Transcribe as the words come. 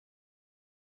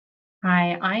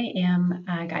Hi, I am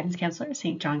a guidance counselor at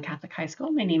St. John Catholic High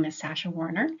School. My name is Sasha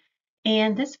Warner,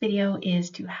 and this video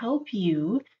is to help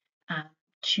you uh,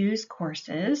 choose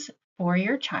courses for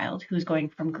your child who's going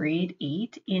from grade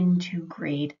 8 into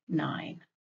grade 9.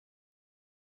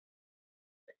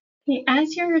 Okay,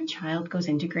 as your child goes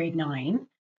into grade 9,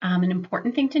 an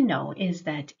important thing to know is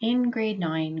that in grade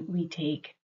 9, we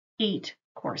take 8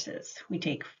 courses. We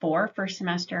take 4 first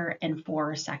semester and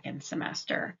 4 second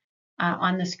semester.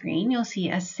 On the screen, you'll see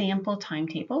a sample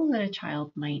timetable that a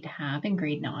child might have in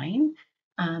grade 9.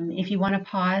 If you want to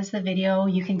pause the video,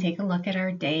 you can take a look at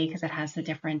our day because it has the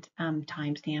different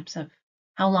timestamps of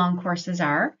how long courses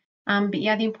are. But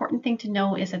yeah, the important thing to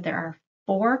know is that there are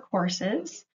 4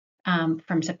 courses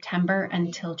from September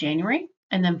until January,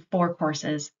 and then 4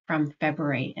 courses from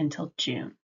February until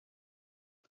June.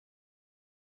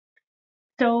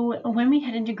 So when we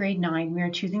head into grade 9, we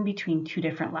are choosing between 2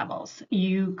 different levels.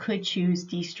 You could choose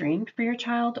Destreamed for your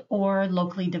child or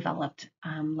locally developed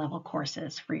level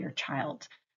courses for your child.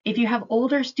 If you have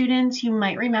older students, you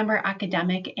might remember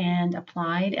academic and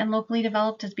applied and locally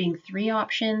developed as being 3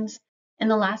 options. In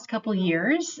the last couple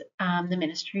years, the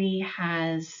ministry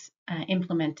has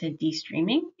implemented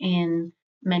Destreaming in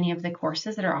many of the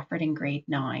courses that are offered in grade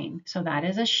 9. So that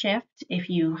is a shift. If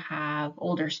you have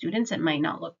older students, it might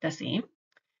not look the same.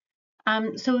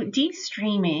 So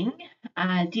Destreaming,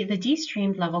 the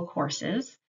Destreamed level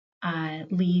courses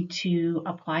lead to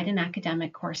applied and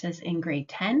academic courses in grade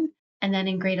 10, and then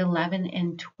in grade 11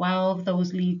 and 12,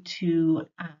 those lead to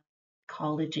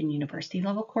college and university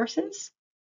level courses.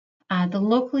 The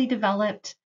locally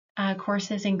developed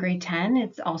courses in grade 10,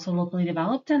 it's also locally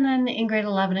developed, and then in grade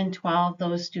 11 and 12,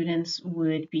 those students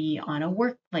would be on a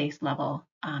workplace level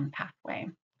pathway.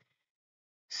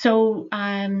 So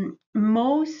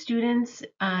most students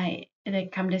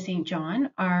that come to St. John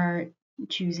are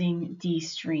choosing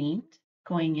Destreamed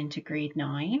going into grade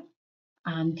 9.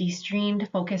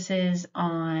 Destreamed focuses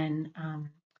on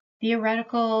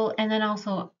theoretical and then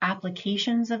also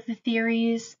applications of the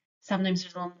theories. Sometimes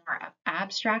there's a little more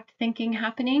abstract thinking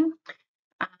happening.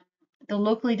 The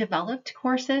locally developed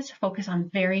courses focus on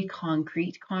very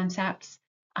concrete concepts,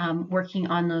 working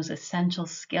on those essential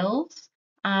skills.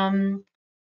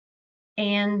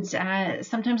 And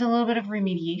sometimes a little bit of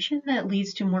remediation that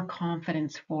leads to more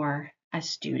confidence for a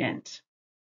student.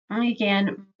 And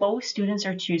again, most students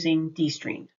are choosing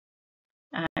Destreamed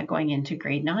going into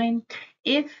grade 9.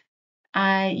 If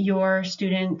your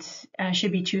student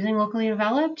should be choosing locally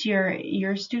developed,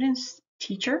 your student's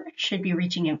teacher should be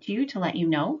reaching out to you to let you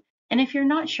know. And if you're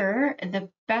not sure, the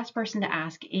best person to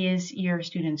ask is your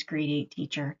student's grade 8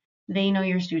 teacher. They know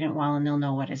your student well and they'll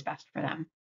know what is best for them.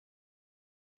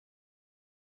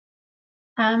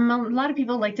 A lot of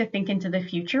people like to think into the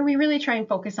future. We really try and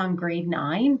focus on grade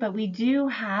 9, but we do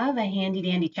have a handy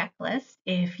dandy checklist.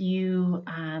 If you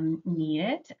need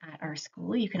it at our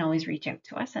school, you can always reach out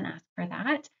to us and ask for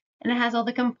that. And it has all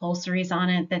the compulsories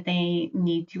on it that they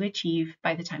need to achieve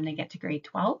by the time they get to grade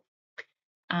 12.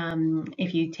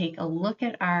 If you take a look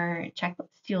at our checklist,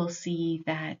 you'll see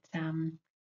that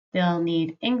they'll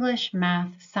need English,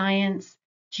 math, science,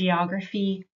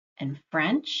 geography, and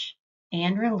French,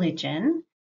 and religion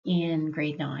in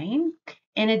grade 9.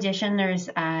 In addition, there's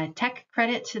tech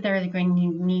credits they're going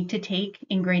to need to take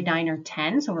in grade 9 or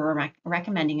 10, so we're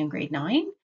recommending in grade 9.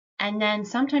 And then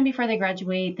sometime before they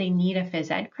graduate, they need a phys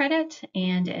ed credit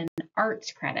and an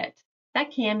arts credit.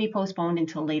 That can be postponed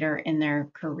until later in their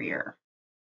career.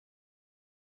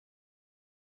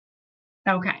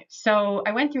 Okay, so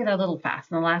I went through that a little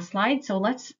fast in the last slide. So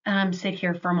let's sit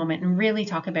here for a moment and really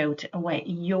talk about what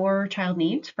your child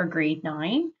needs for grade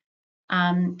 9.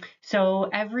 So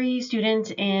every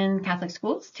student in Catholic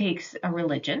schools takes a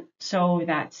religion. So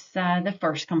that's the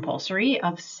first compulsory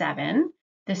of 7.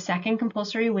 The second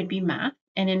compulsory would be math.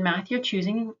 And in math, you're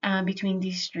choosing between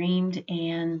Destreamed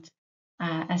and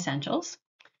essentials.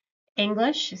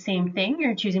 English, same thing.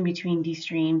 You're choosing between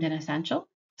Destreamed and essential.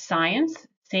 Science,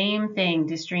 same thing,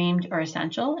 Destreamed or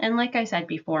essential. And like I said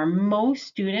before, most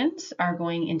students are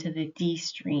going into the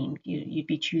Destreamed. You'd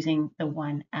be choosing the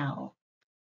 1L.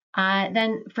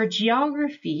 Then for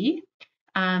geography,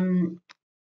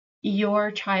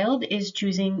 your child is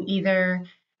choosing either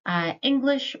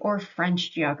English or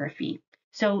French geography.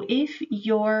 So if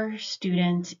your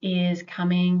student is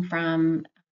coming from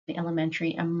the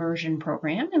elementary immersion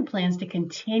program and plans to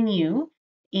continue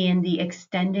in the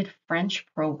extended French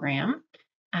program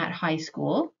at high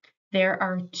school, there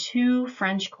are 2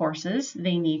 French courses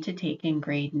they need to take in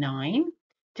grade 9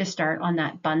 to start on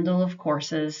that bundle of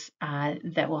courses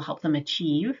that will help them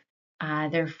achieve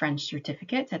their French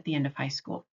certificates at the end of high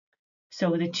school.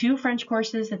 So the two French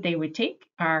courses that they would take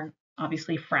are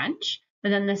obviously French, but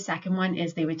then the second one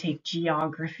is they would take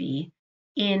geography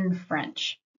in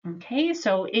French. Okay,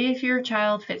 so if your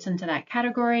child fits into that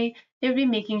category, they would be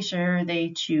making sure they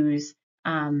choose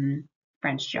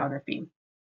French geography.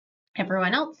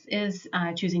 Everyone else is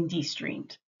choosing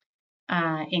Destreamed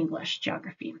English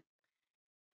geography.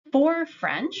 For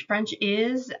French, French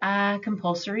is a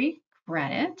compulsory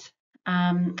credit.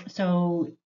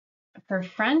 So for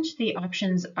French, the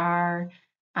options are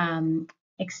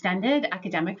extended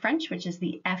academic French, which is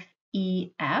the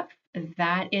FEF.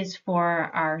 That is for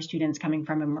our students coming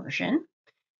from immersion.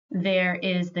 There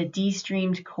is the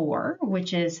Destreamed core,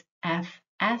 which is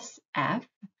FSF.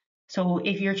 So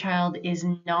if your child is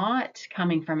not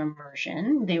coming from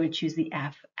immersion, they would choose the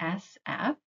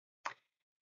FSF.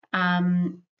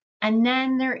 And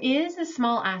then there is a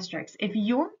small asterisk. If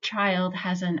your child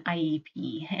has an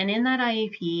IEP, and in that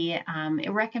IEP, it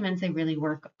recommends they really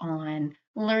work on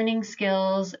learning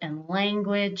skills and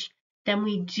language, then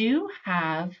we do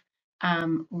have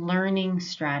learning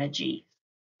strategies.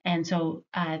 And so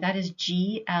that is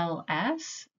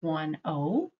GLS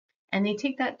 1.0, and they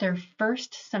take that their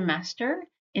first semester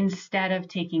instead of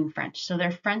taking French. So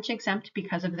they're French exempt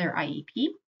because of their IEP.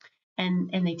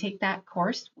 And they take that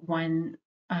course one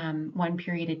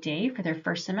period a day for their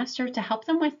first semester to help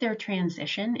them with their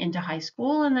transition into high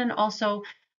school, and then also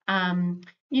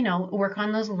work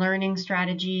on those learning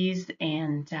strategies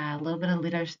and a little bit of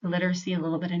literacy, a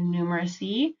little bit of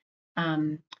numeracy,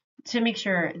 to make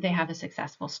sure they have a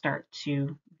successful start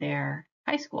to their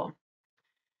high school.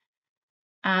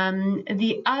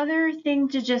 The other thing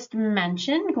to just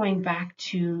mention, going back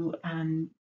to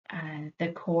the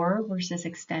core versus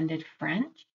extended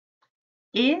French,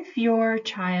 if your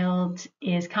child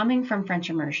is coming from French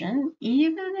immersion,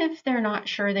 even if they're not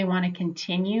sure they want to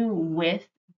continue with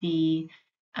the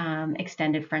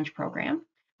extended French program,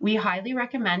 we highly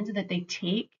recommend that they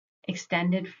take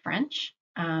extended French,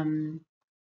 the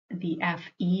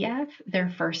FEF, their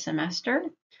first semester,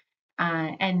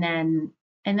 and then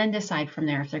decide from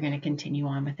there if they're going to continue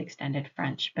on with extended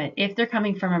French. But if they're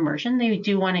coming from immersion, they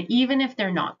do want to, even if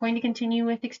they're not going to continue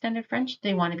with extended French,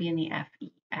 they want to be in the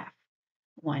FEF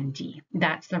 1D.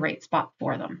 That's the right spot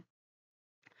for them.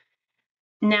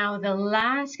 Now, the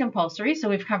last compulsory, so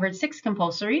we've covered 6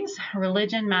 compulsories: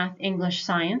 religion, math, English,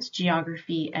 science,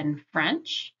 geography, and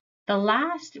French. The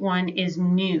last one is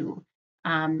new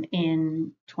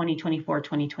in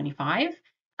 2024-2025.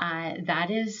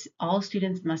 That is, all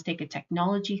students must take a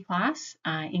technology class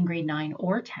in grade 9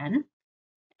 or 10.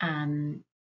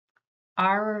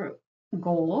 Our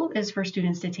goal is for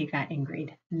students to take that in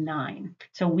grade 9.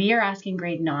 So we are asking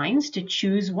grade 9s to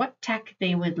choose what tech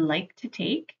they would like to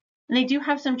take. And they do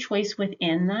have some choice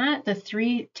within that. The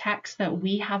 3 techs that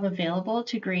we have available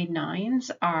to grade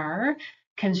 9s are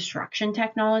construction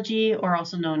technology, or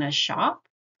also known as shop.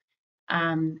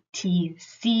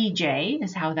 TCJ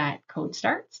is how that code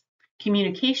starts.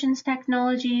 Communications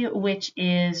technology, which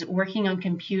is working on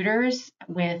computers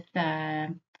with, they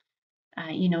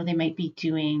might be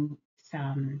doing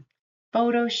some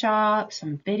Photoshop,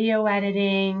 some video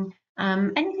editing,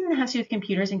 anything that has to do with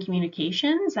computers and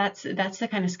communications. That's the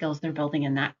kind of skills they're building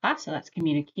in that class. So that's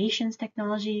communications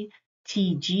technology.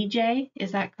 TGJ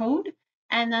is that code.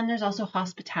 And then there's also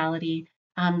hospitality.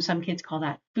 Some kids call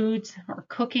that foods or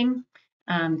cooking.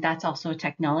 That's also a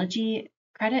technology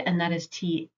credit, and that is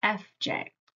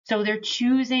TFJ. So they're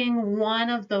choosing one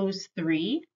of those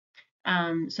 3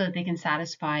 so that they can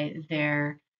satisfy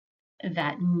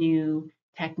that new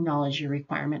technology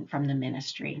requirement from the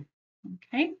ministry.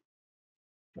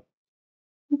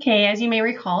 Okay, as you may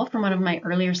recall from one of my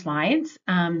earlier slides,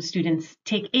 students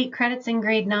take 8 credits in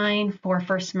grade 9, 4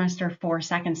 first semester, 4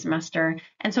 second semester,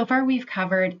 and so far we've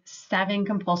covered 7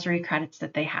 compulsory credits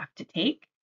that they have to take.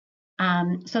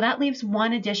 So that leaves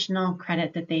 1 additional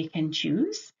credit that they can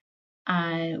choose.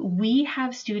 We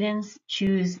have students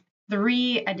choose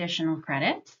 3 additional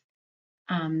credits.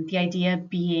 The idea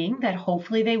being that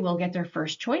hopefully they will get their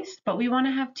first choice, but we want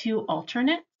to have 2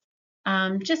 alternates,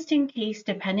 just in case,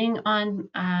 depending on,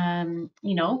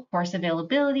 course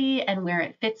availability and where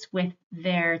it fits with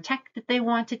their tech that they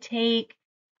want to take.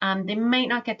 They might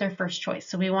not get their first choice.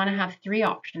 So we want to have 3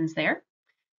 options there.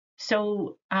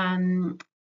 So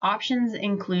options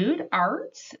include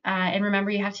arts. And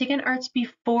remember, you have taken arts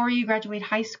before you graduate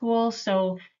high school.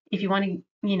 So if you want to,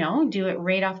 do it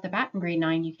right off the bat in grade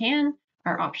 9, you can.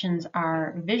 Our options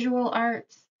are visual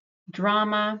arts,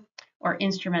 drama, or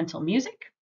instrumental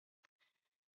music.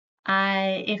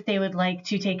 If they would like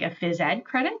to take a phys ed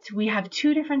credit, we have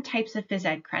 2 different types of phys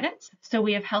ed credits. So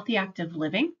we have healthy active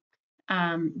living.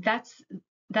 That's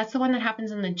that's the one that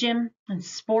happens in the gym and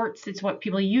sports. It's what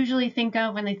people usually think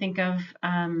of when they think of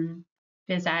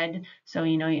phys ed. So,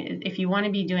 you know, if you want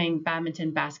to be doing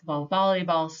badminton, basketball,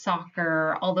 volleyball,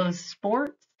 soccer, all those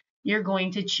sports, you're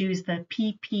going to choose the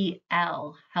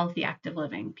PPL, Healthy Active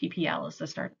Living. PPL is the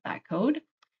start of that code.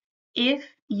 If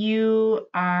you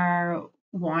are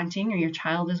wanting, or your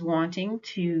child is wanting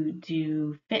to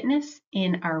do fitness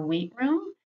in our weight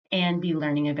room and be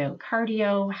learning about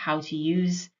cardio, how to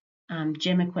use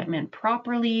gym equipment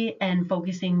properly, and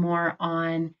focusing more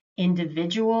on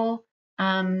individual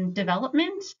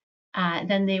development,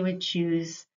 then they would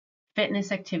choose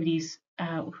fitness activities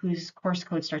whose course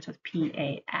code starts with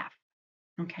PAF.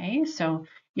 Okay, so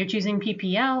you're choosing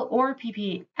PPL or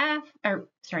PPF, or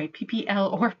sorry,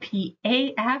 PPL or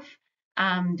PAF,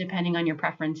 depending on your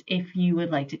preference if you would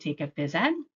like to take a phys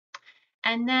ed.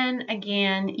 And then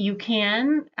again, you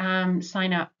can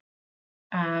sign up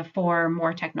for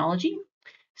more technology.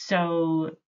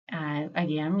 So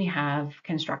again, we have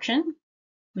construction,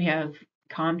 we have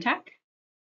ComTech,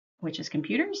 which is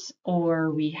computers, or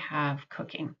we have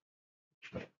cooking.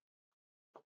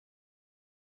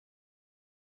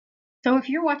 So if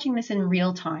you're watching this in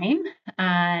real time,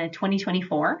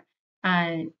 2024,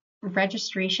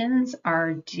 registrations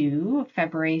are due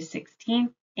February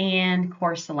 16th, and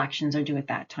course selections are due at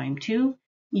that time too.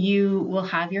 You will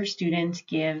have your student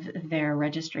give their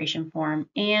registration form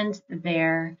and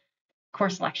their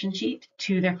course selection sheet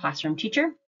to their classroom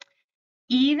teacher.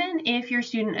 Even if your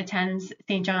student attends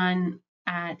St. John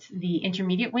at the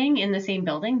intermediate wing in the same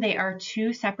building, they are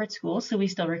two separate schools, so we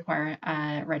still require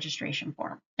a registration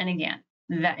form. And again,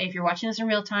 if you're watching this in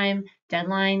real time,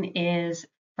 deadline is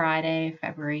Friday,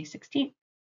 February 16th.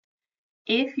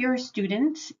 If your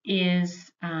student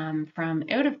is from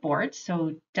out of board,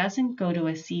 so doesn't go to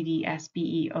a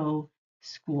CDSBEO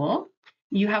school,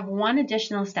 you have one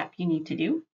additional step you need to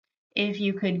do. If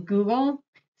you could Google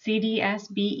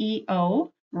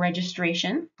CDSBEO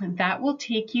registration, that will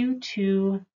take you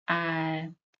to a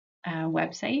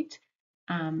website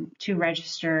to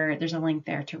register. There's a link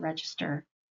there to register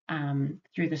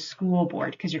through the school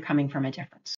board because you're coming from a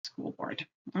different school board.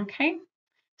 Okay.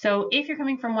 So if you're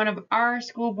coming from one of our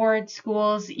school board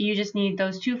schools, you just need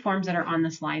those two forms that are on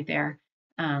the slide there,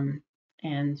 and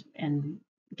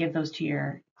give those to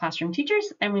your classroom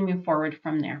teachers, and we move forward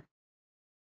from there.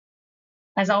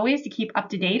 As always, to keep up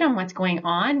to date on what's going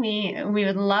on, we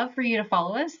would love for you to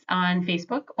follow us on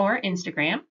Facebook or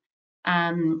Instagram.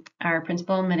 Our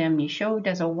principal, Madame Michaud,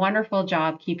 does a wonderful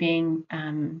job keeping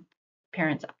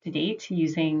parents up to date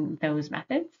using those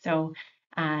methods. So,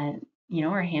 you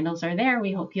know, our handles are there.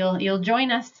 We hope you'll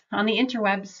join us on the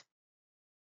interwebs.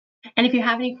 And if you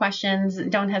have any questions,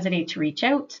 don't hesitate to reach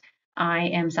out. I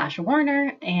am Sasha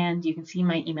Warner, and you can see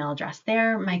my email address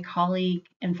there. My colleague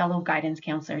and fellow guidance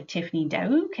counselor, Tiffany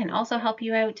Dow, can also help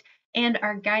you out. And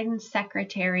our guidance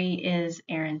secretary is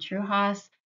Erin Truhaas,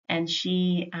 and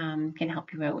she can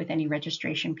help you out with any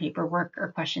registration paperwork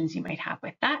or questions you might have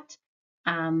with that.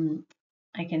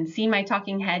 I can see my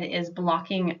talking head is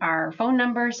blocking our phone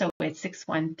number, so it's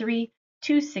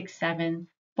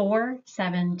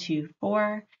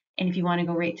 613-267-4724. And if you want to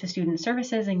go right to Student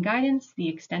Services and Guidance, the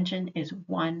extension is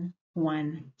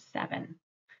 117.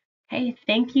 Okay,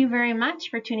 thank you very much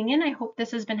for tuning in. I hope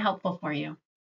this has been helpful for you.